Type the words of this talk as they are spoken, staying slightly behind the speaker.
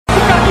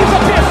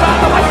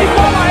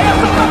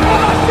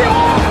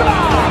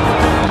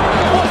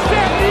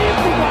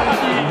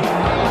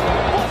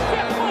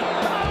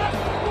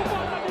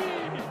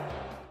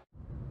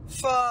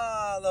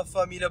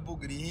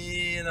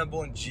Bugrina,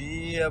 bom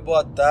dia,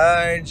 boa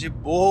tarde,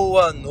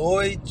 boa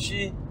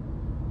noite.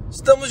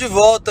 Estamos de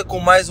volta com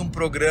mais um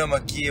programa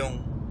aqui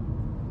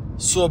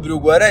sobre o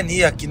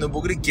Guarani aqui no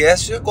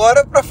BugreCast.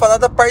 Agora para falar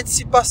da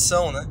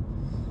participação, né,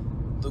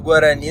 do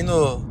Guarani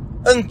no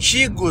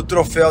antigo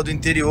Troféu do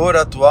Interior,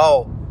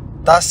 atual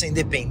Taça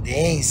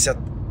Independência,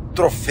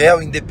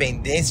 Troféu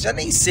Independência. Já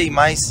nem sei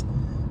mais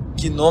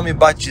que nome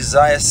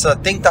batizar essa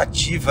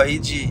tentativa aí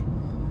de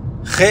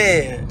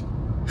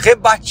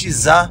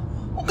rebatizar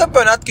um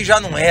campeonato que já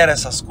não era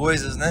essas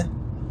coisas, né?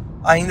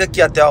 Ainda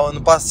que até o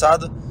ano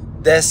passado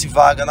desse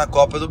vaga na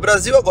Copa do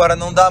Brasil, agora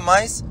não dá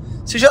mais.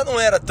 Se já não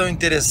era tão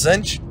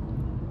interessante,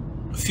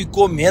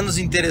 ficou menos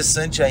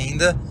interessante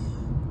ainda,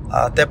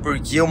 até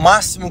porque o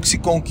máximo que se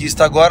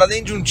conquista agora,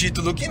 além de um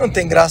título que não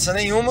tem graça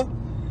nenhuma,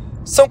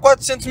 são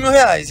 400 mil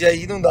reais. E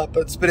aí não dá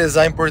para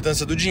desprezar a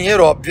importância do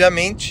dinheiro,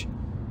 obviamente,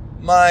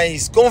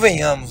 mas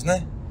convenhamos,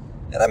 né?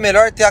 Era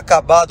melhor ter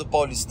acabado o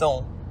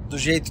Paulistão do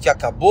jeito que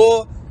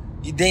acabou,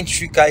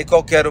 identificar aí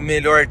qual que era o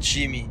melhor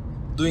time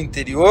do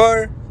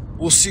interior,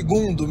 o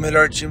segundo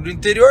melhor time do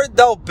interior,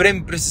 dar o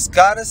prêmio para esses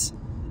caras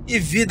e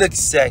vida que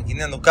segue,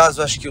 né? No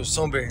caso, acho que o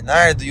São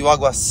Bernardo e o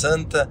Água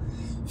Santa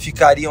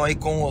ficariam aí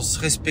com os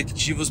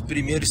respectivos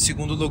primeiro e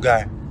segundo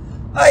lugar.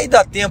 Aí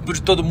dá tempo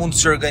de todo mundo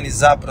se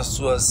organizar para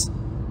suas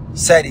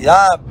Série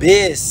A,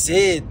 B,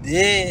 C,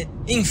 D,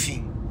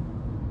 enfim.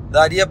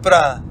 Daria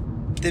para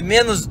ter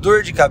menos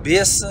dor de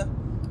cabeça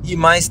e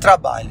mais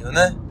trabalho,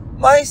 né?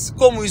 Mas,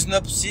 como isso não é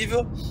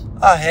possível,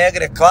 a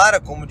regra é clara,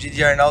 como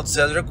diria Arnaldo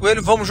César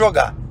Coelho, vamos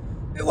jogar.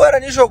 O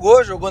Guarani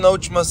jogou na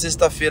última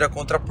sexta-feira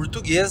contra a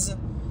Portuguesa,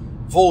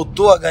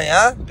 voltou a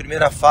ganhar,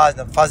 primeira fase,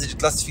 na fase de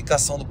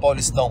classificação do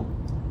Paulistão,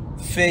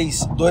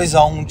 fez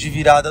 2-1 de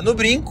virada no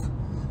Brinco,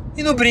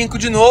 e no Brinco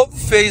de novo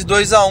fez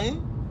 2-1,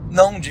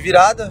 não de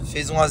virada,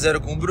 fez 1-0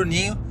 com o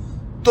Bruninho,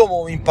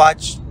 tomou um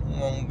empate,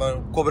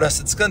 uma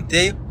cobrança de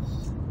escanteio,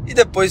 e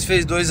depois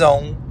fez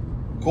 2-1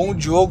 com o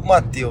Diogo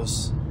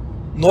Matheus.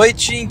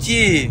 Noite em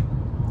que,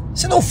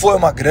 se não foi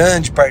uma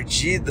grande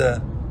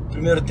partida,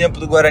 primeiro tempo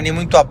do Guarani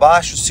muito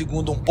abaixo, o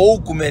segundo um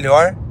pouco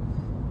melhor,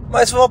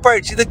 mas foi uma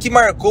partida que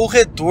marcou o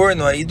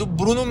retorno aí do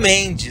Bruno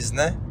Mendes,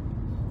 né?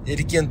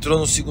 Ele que entrou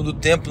no segundo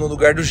tempo no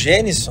lugar do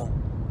Gênison,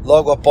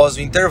 logo após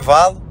o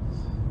intervalo,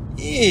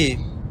 e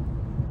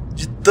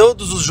de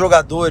todos os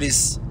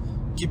jogadores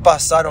que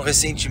passaram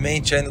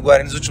recentemente aí no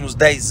Guarani nos últimos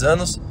 10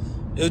 anos,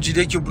 eu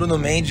diria que o Bruno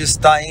Mendes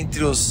está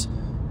entre os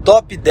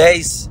top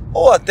 10,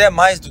 ou até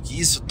mais do que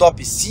isso,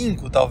 top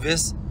 5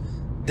 talvez,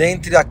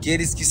 dentre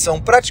aqueles que são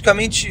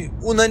praticamente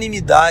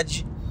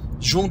unanimidade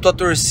junto à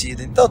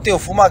torcida. Então tem o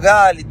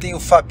Fumagalli, tem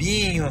o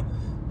Fabinho,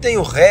 tem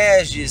o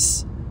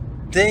Regis,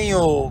 tem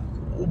o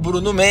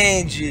Bruno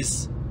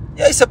Mendes,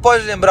 e aí você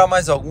pode lembrar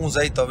mais alguns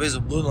aí, talvez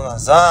o Bruno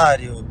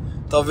Nazário,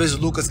 talvez o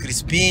Lucas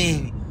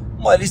Crispim,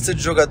 uma lista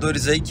de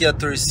jogadores aí que a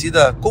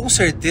torcida com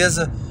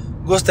certeza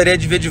gostaria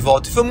de ver de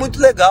volta. E foi muito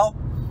legal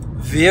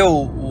ver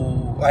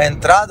a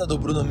entrada do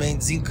Bruno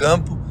Mendes em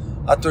campo,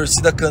 a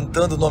torcida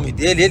cantando o nome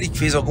dele, ele que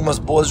fez algumas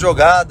boas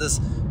jogadas,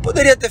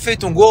 poderia ter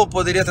feito um gol,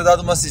 poderia ter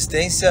dado uma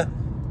assistência,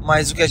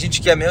 mas o que a gente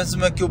quer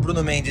mesmo é que o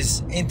Bruno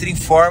Mendes entre em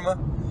forma,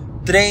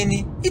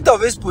 treine, e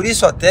talvez por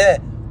isso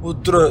até o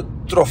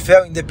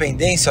Troféu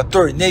Independência,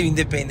 Torneio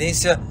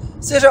Independência,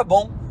 seja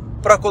bom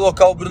para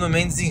colocar o Bruno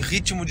Mendes em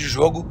ritmo de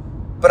jogo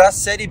para a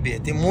Série B.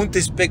 Tem muita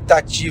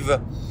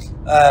expectativa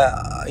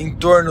em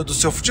torno do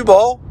seu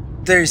futebol,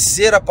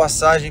 terceira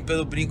passagem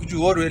pelo Brinco de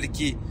Ouro, ele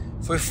que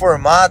foi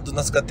formado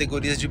nas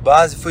categorias de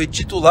base, foi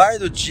titular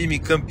do time,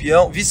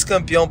 campeão,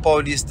 vice-campeão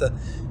paulista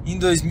em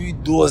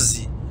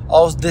 2012,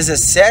 aos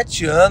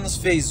 17 anos,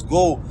 fez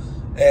gol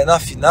na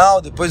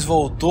final, depois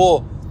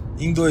voltou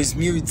em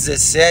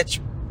 2017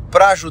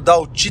 para ajudar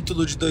o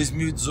título de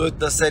 2018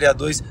 da Série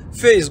A2,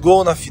 fez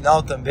gol na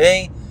final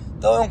também.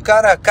 Então é um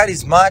cara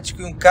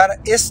carismático e um cara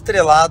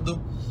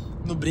estrelado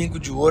no Brinco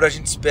de Ouro. A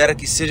gente espera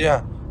que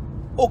seja,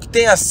 ou que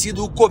tenha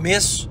sido o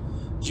começo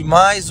de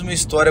mais uma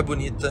história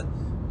bonita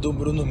do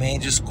Bruno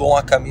Mendes com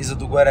a camisa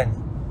do Guarani.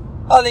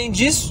 Além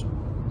disso,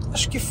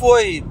 acho que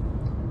foi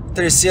a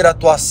terceira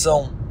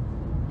atuação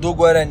do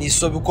Guarani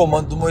sob o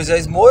comando do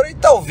Moisés Moura e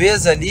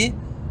talvez ali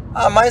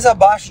a mais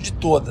abaixo de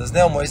todas,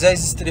 né? O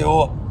Moisés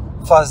estreou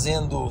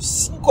fazendo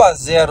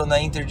 5-0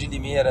 na Inter de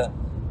Limeira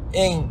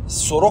em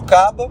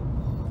Sorocaba,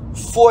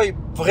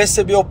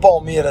 recebeu o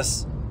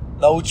Palmeiras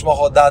na última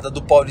rodada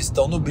do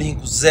Paulistão no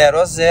Brinco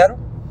 0-0,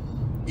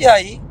 e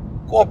aí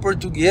com a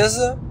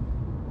Portuguesa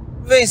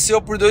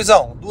venceu por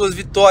 2-1, 2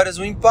 vitórias,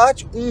 um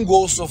empate, um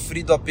gol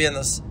sofrido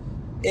apenas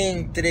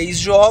em 3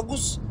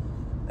 jogos,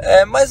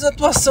 mas a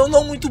atuação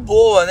não muito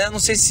boa, né? Não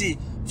sei se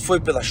foi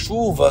pela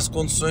chuva, as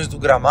condições do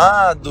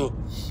gramado,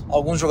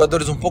 alguns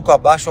jogadores um pouco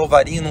abaixo. O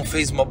Alvarinho não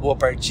fez uma boa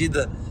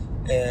partida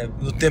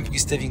no tempo que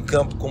esteve em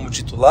campo como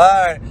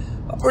titular.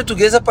 A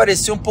Portuguesa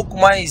pareceu um pouco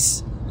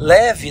mais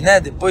leve, né?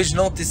 Depois de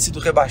não ter sido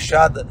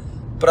rebaixada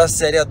para a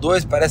Série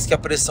A2, parece que a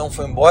pressão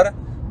foi embora.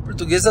 A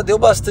Portuguesa deu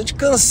bastante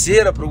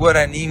canseira para o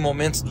Guarani em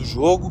momentos do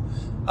jogo.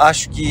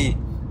 Acho que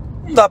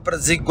não dá para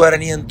dizer que o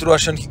Guarani entrou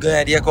achando que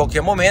ganharia a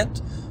qualquer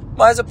momento,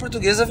 mas a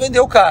Portuguesa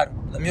vendeu caro.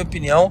 Na minha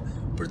opinião,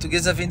 a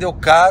Portuguesa vendeu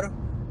caro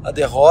a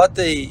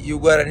derrota e o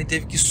Guarani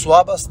teve que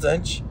suar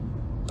bastante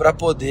para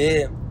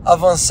poder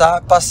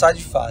avançar, passar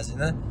de fase,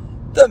 né?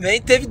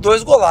 Também teve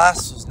 2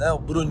 golaços, né? O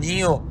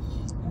Bruninho,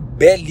 um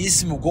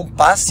belíssimo gol, um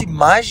passe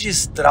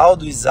magistral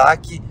do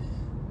Isaac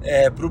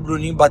para o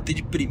Bruninho bater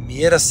de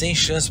primeira, sem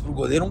chance para o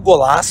goleiro, um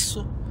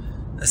golaço.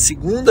 A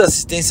segunda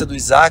assistência do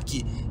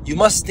Isaac e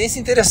uma assistência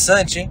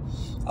interessante, hein?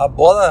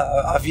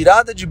 A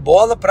virada de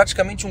bola,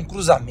 praticamente um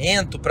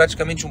cruzamento,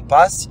 praticamente um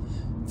passe,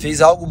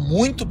 fez algo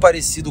muito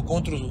parecido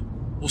contra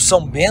o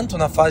São Bento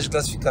na fase de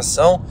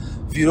classificação,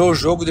 virou o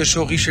jogo,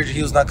 deixou o Richard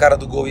Rios na cara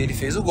do gol e ele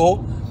fez o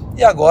gol.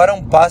 E agora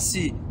um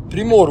passe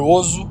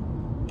primoroso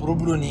para o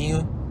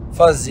Bruninho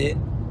fazer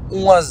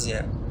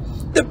 1-0.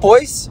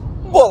 Depois,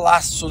 um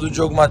golaço do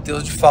Diogo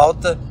Matheus de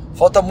falta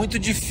muito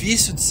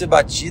difícil de ser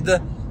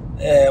batida,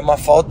 uma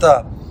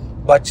falta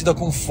batida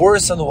com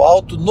força no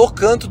alto, no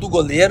canto do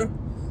goleiro.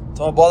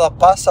 Então a bola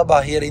passa a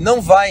barreira e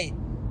não vai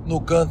no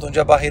canto onde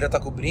a barreira está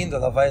cobrindo,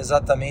 ela vai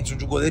exatamente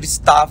onde o goleiro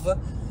estava.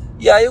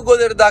 E aí o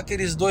goleiro dá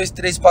aqueles 2,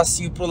 3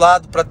 passinhos para o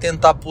lado para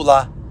tentar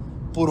pular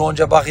por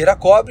onde a barreira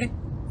cobre.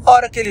 A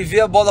hora que ele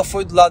vê, a bola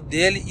foi do lado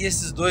dele e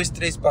esses 2,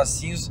 3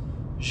 passinhos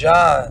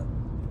já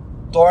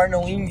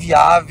tornam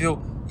inviável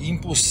e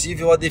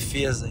impossível a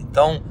defesa.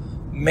 Então,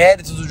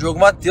 mérito do Diogo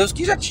Matheus,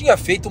 que já tinha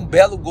feito um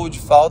belo gol de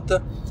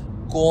falta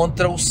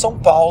contra o São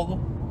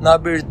Paulo na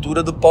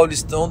abertura do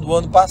Paulistão do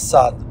ano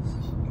passado.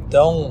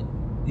 Então,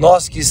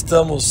 nós que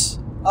estamos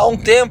há um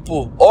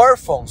tempo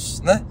órfãos,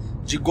 né,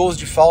 de gols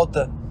de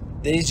falta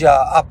desde a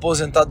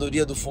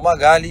aposentadoria do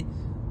Fumagalli,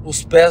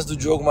 os pés do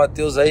Diogo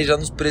Matheus aí já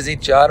nos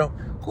presentearam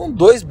com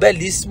 2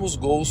 belíssimos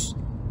gols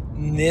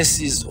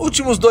nesses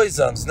últimos 2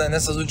 anos, né,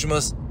 nessas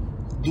últimas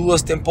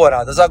 2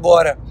 temporadas.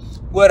 Agora,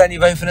 o Guarani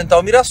vai enfrentar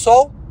o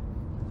Mirassol,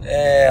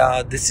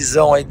 a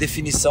decisão, a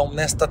definição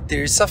nesta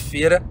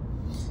terça-feira,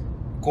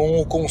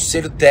 com o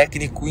conselho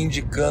técnico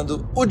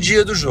indicando o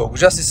dia do jogo.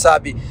 Já se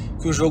sabe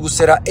que o jogo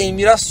será em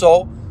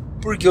Mirassol,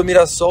 porque o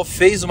Mirassol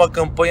fez uma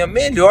campanha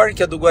melhor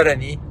que a do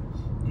Guarani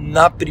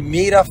na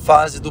primeira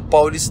fase do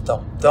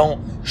Paulistão.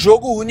 Então,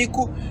 jogo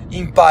único,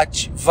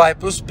 empate vai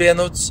para os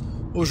pênaltis.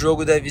 O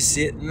jogo deve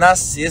ser na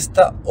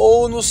sexta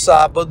ou no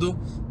sábado.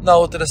 Na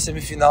outra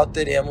semifinal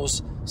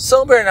teremos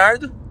São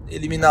Bernardo,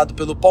 eliminado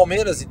pelo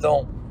Palmeiras.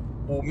 Então,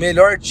 o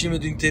melhor time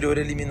do interior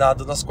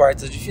eliminado nas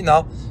quartas de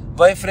final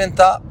vai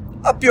enfrentar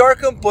a pior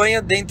campanha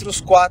dentre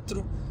os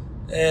 4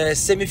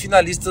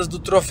 semifinalistas do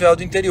Troféu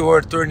do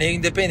Interior, torneio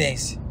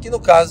Independência, que no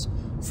caso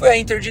foi a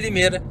Inter de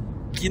Limeira,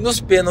 que nos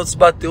pênaltis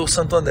bateu o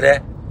Santo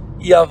André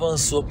e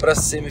avançou para as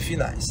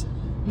semifinais.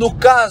 No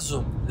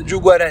caso de o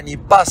Guarani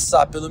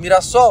passar pelo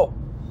Mirassol,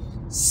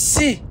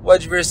 se o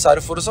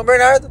adversário for o São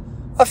Bernardo,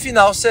 a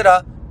final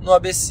será no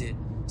ABC.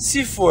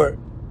 Se for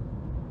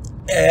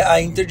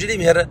a Inter de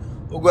Limeira,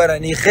 o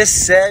Guarani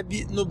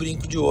recebe no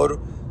Brinco de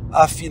Ouro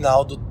a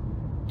final do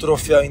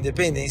Troféu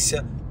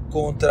Independência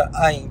contra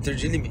a Inter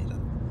de Limeira.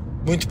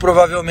 Muito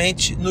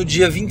provavelmente no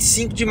dia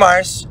 25 de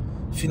março,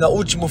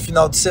 último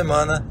final de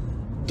semana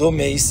do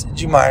mês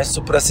de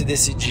março, para se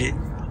decidir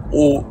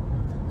o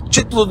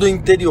título do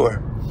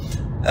interior.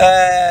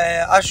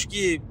 Acho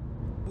que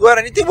o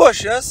Guarani tem boas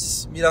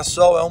chances.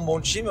 Mirassol é um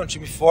bom time, é um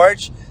time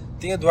forte.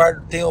 Tem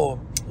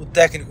o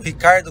técnico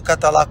Ricardo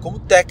Catalá como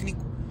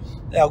técnico.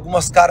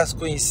 Algumas caras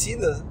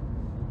conhecidas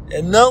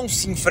não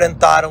se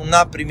enfrentaram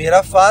na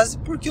primeira fase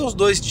porque os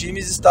 2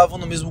 times estavam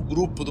no mesmo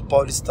grupo do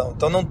Paulistão.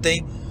 Então não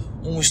tem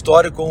um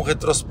histórico, um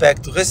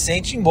retrospecto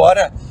recente,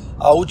 embora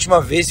a última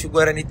vez que o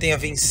Guarani tenha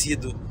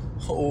vencido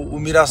o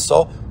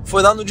Mirassol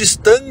foi lá no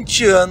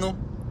distante ano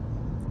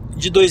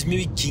de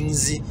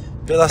 2015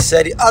 pela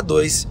Série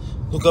A2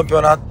 no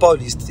Campeonato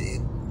Paulista.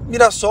 E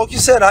Mirassol que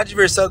será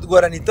adversário do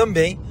Guarani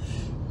também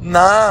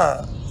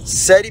na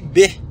Série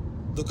B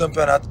do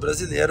Campeonato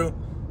Brasileiro.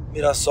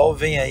 Mirassol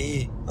vem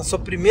aí na sua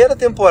primeira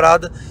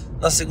temporada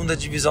na 2ª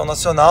Divisão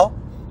Nacional.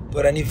 O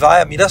Guarani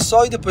vai a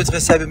Mirassol e depois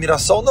recebe o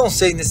Mirassol, não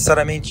sei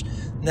necessariamente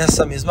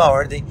nessa mesma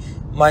ordem,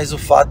 mas o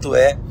fato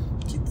é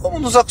que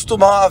vamos nos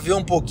acostumar a ver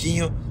um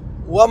pouquinho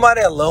o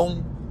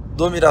amarelão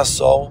do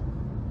Mirassol,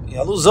 em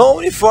alusão ao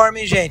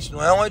uniforme, hein, gente,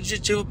 não é um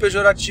adjetivo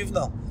pejorativo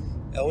não,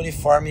 é o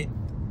uniforme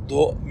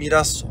do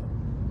Mirassol.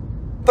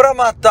 Para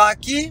matar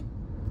aqui,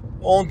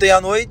 ontem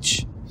à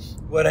noite,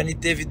 o Guarani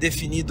teve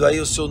definido aí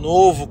o seu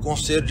novo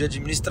conselho de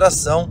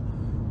administração,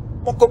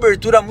 uma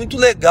cobertura muito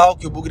legal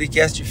que o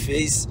BugreCast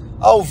fez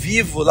ao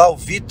vivo, lá o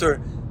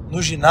Vitor,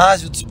 no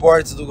ginásio de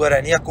esportes do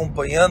Guarani,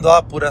 acompanhando a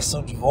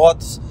apuração de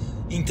votos,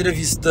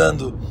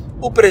 entrevistando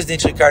o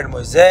presidente Ricardo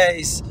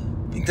Moisés,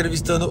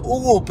 entrevistando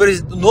o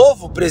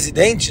novo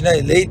presidente, né,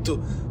 eleito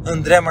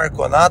André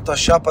Marconato, a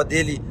chapa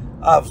dele,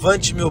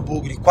 Avante Meu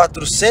Bugre,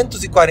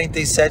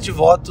 447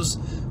 votos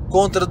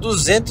contra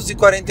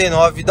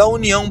 249 da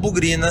União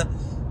Bugrina,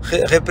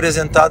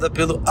 representada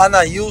pelo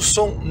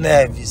Anailson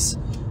Neves.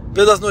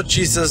 Pelas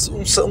notícias,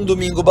 um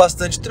domingo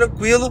bastante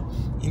tranquilo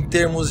em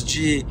termos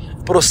de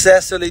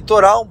processo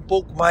eleitoral, um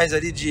pouco mais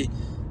ali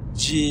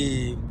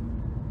de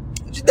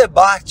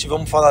debate,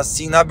 vamos falar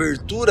assim, na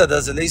abertura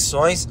das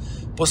eleições,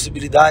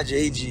 possibilidade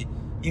aí de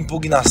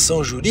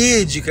impugnação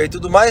jurídica e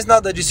tudo mais.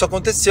 Nada disso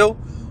aconteceu.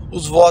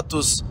 Os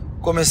votos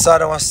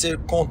começaram a ser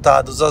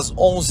contados às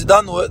 11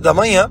 da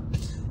manhã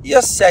e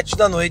às 7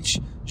 da noite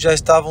já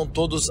estavam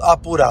todos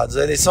apurados.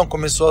 A eleição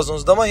começou às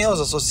 11 da manhã, os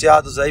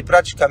associados aí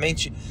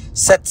praticamente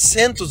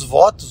 700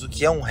 votos, o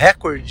que é um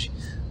recorde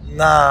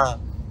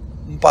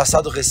no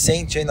passado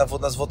recente aí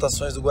nas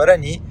votações do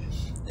Guarani.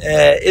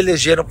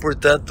 Elegeram,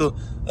 portanto,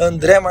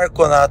 André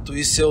Marconato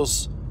e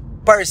seus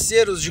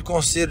parceiros de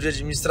conselho de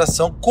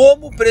administração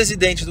como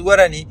presidente do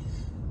Guarani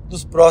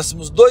nos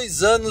próximos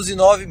 2 anos e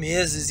 9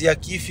 meses. E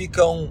aqui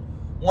fica um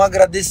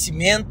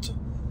agradecimento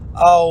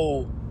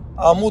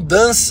à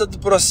mudança do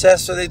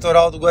processo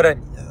eleitoral do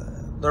Guarani.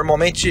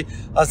 Normalmente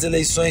as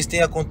eleições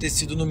têm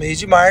acontecido no mês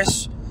de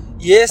março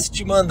e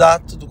este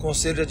mandato do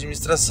conselho de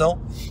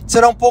administração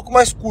será um pouco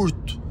mais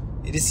curto.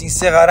 Ele se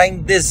encerrará em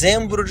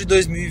dezembro de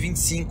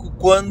 2025,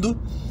 quando,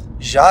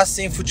 já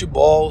sem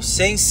futebol,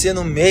 sem ser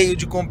no meio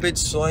de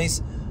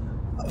competições,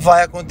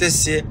 vai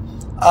acontecer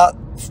a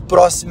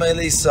próxima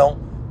eleição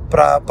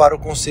para o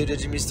conselho de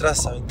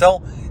administração.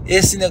 Então,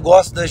 esse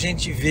negócio da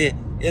gente ver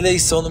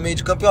eleição no meio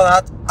de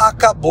campeonato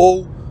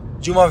acabou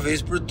de uma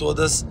vez por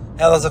todas.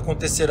 Elas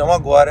acontecerão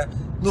agora,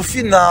 no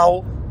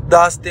final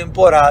das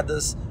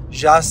temporadas,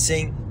 já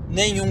sem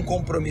nenhum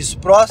compromisso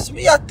próximo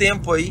e há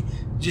tempo aí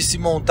de se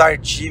montar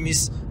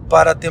times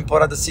para a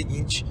temporada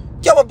seguinte,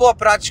 que é uma boa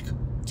prática,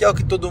 que é o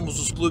que todos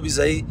os clubes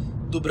aí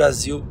do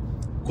Brasil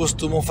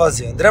costumam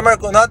fazer. André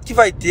Marconato que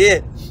vai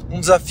ter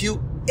um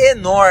desafio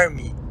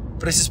enorme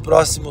para esses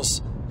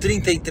próximos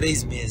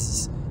 33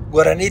 meses. O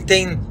Guarani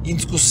tem em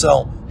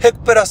discussão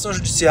recuperação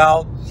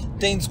judicial,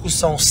 tem em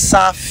discussão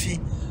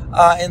SAF,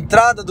 a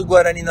entrada do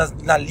Guarani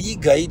na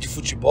liga aí de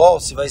futebol,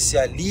 se vai ser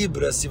a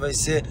Libra, se vai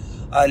ser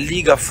a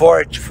Liga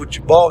Forte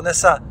Futebol,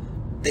 nessa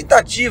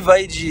tentativa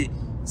aí de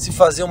se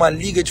fazer uma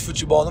liga de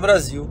futebol no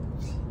Brasil.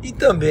 E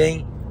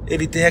também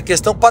ele tem a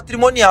questão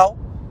patrimonial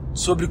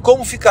sobre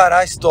como ficará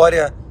a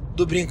história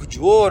do Brinco de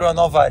Ouro, a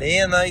nova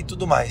arena e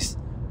tudo mais.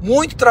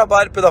 Muito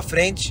trabalho pela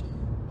frente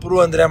para o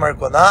André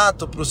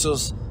Marconato, para os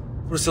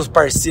seus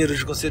parceiros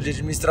de conselho de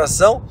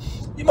administração.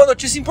 E uma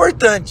notícia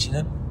importante,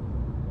 né?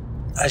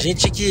 A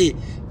gente que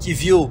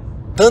viu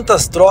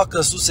tantas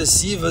trocas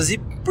sucessivas e,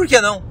 por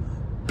que não,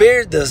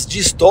 perdas de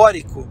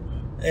histórico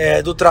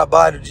do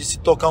trabalho de se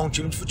tocar um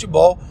time de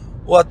futebol,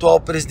 o atual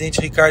presidente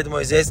Ricardo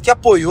Moisés, que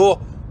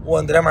apoiou o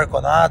André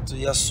Marconato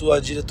e a sua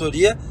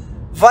diretoria,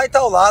 vai estar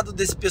ao lado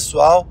desse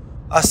pessoal,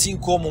 assim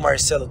como o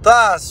Marcelo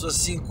Tasso,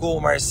 assim como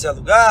o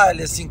Marcelo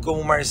Galli, assim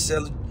como o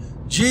Marcelo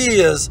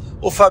Dias,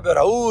 o Fábio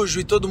Araújo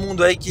e todo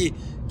mundo aí que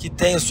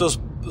tem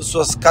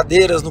suas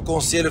cadeiras no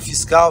Conselho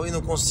Fiscal e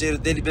no Conselho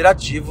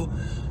Deliberativo.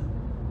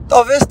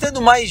 Talvez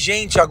tendo mais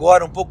gente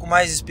agora, um pouco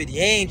mais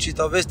experiente,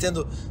 talvez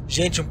tendo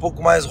gente um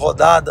pouco mais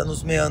rodada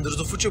nos meandros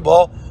do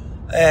futebol,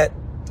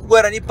 o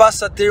Guarani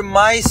passa a ter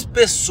mais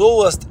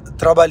pessoas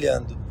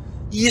trabalhando.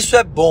 E isso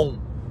é bom,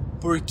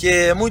 porque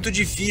é muito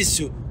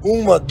difícil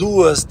 1,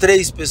 2,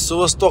 3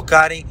 pessoas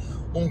tocarem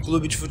um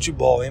clube de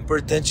futebol. É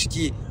importante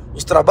que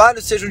os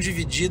trabalhos sejam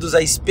divididos,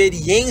 a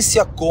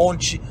experiência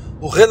conte,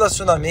 o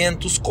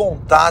relacionamento, os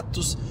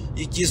contatos,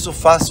 e que isso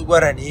faça o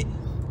Guarani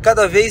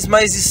cada vez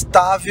mais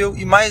estável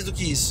e, mais do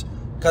que isso,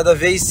 cada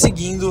vez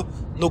seguindo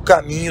no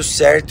caminho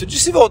certo de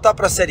se voltar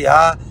para a Série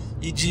A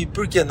e de,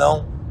 por que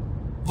não,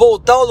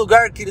 voltar ao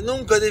lugar que ele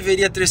nunca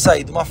deveria ter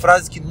saído. Uma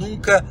frase que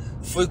nunca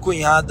foi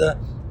cunhada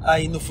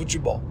aí no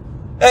futebol.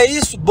 É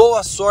isso,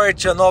 boa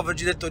sorte à nova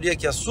diretoria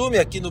que assume.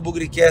 Aqui no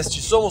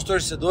BugreCast somos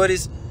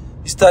torcedores,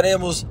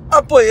 estaremos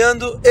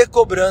apoiando e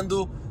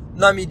cobrando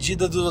na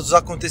medida dos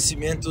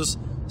acontecimentos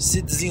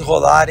se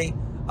desenrolarem.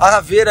 A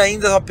haver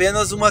ainda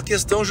apenas uma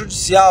questão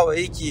judicial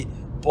aí que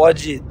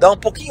pode dar um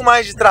pouquinho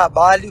mais de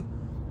trabalho,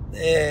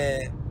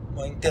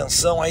 uma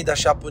intenção aí da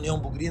chapa União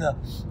Bugrina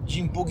de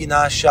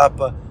impugnar a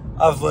chapa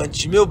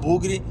Avante Meu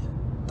Bugre.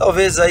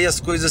 Talvez aí as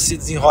coisas se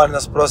desenrolem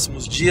nos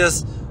próximos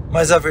dias,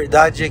 mas a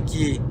verdade é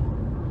que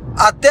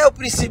até o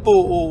princípio,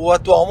 o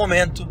atual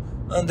momento,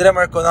 André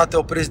Marconato é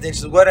o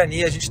presidente do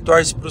Guarani. A gente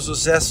torce para o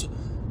sucesso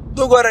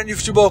do Guarani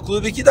Futebol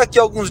Clube, que daqui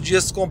a alguns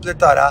dias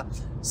completará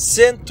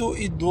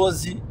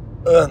 112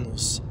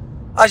 anos.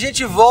 A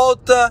gente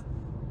volta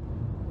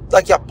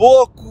daqui a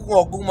pouco com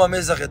alguma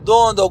mesa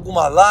redonda,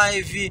 alguma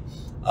live,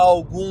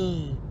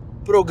 algum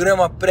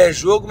programa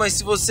pré-jogo, mas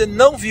se você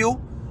não viu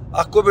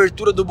a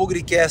cobertura do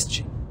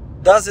BugreCast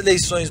das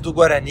eleições do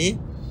Guarani,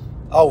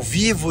 ao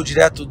vivo,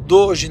 direto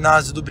do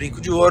ginásio do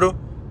Brinco de Ouro,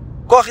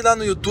 corre lá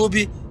no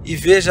YouTube e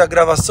veja a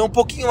gravação, um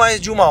pouquinho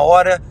mais de 1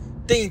 hora,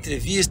 tem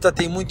entrevista,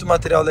 tem muito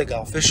material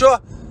legal, fechou?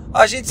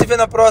 A gente se vê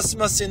na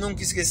próxima, sem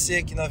nunca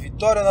esquecer que na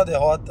vitória ou na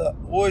derrota,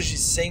 hoje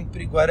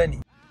sempre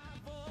Guarani.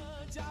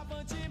 Avante,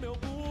 avante meu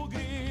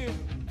bugre,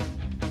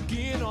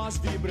 que nós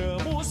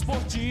vibramos por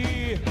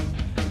ti,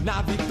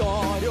 na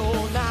vitória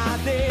ou na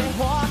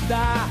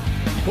derrota,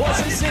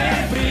 hoje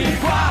sempre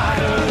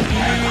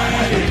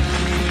Guarani.